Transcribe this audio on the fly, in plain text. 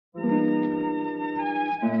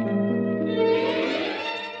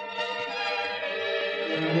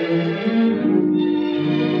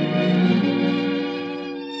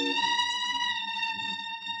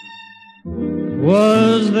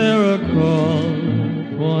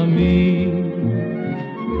me.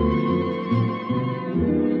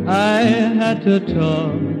 I had to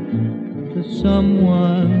talk to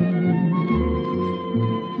someone.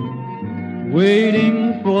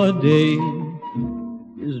 Waiting for days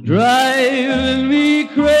is driving me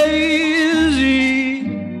crazy.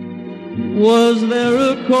 Was there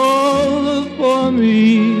a call for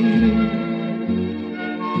me?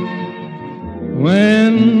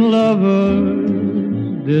 When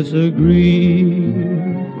lovers disagree,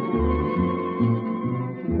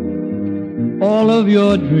 all of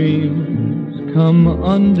your dreams come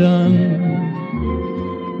undone.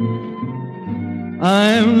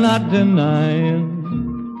 I'm not denying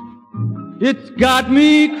it's got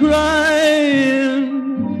me crying.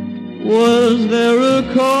 Was there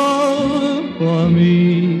a call for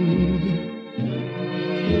me?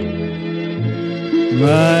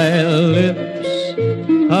 My lips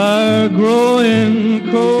are growing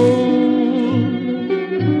cold.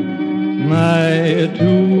 My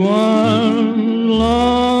two arms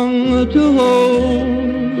long to hold.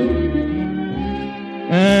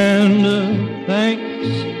 And thanks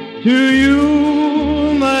to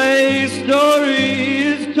you, my story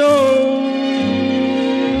is told.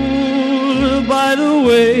 By the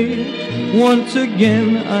way, once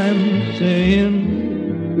again I'm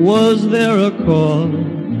saying, was there a call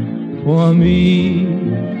for me?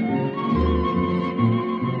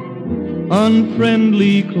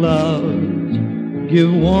 Unfriendly clouds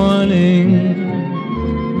give warning.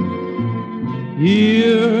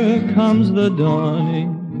 Here comes the dawning.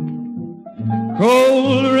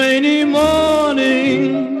 Cold, rainy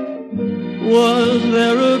morning. Was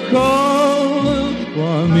there a call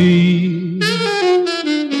for me?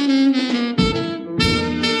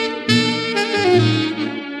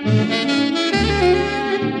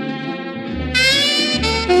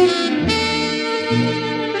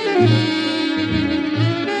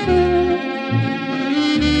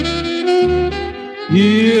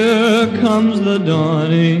 Here comes the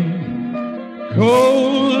dawning,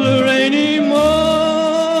 cold, rainy morning,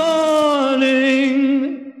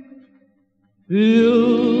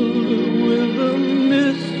 filled with the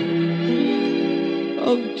mist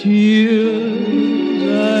of tears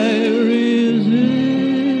I resist.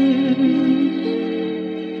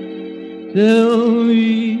 Tell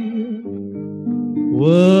me,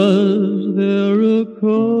 was there a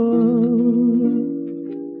call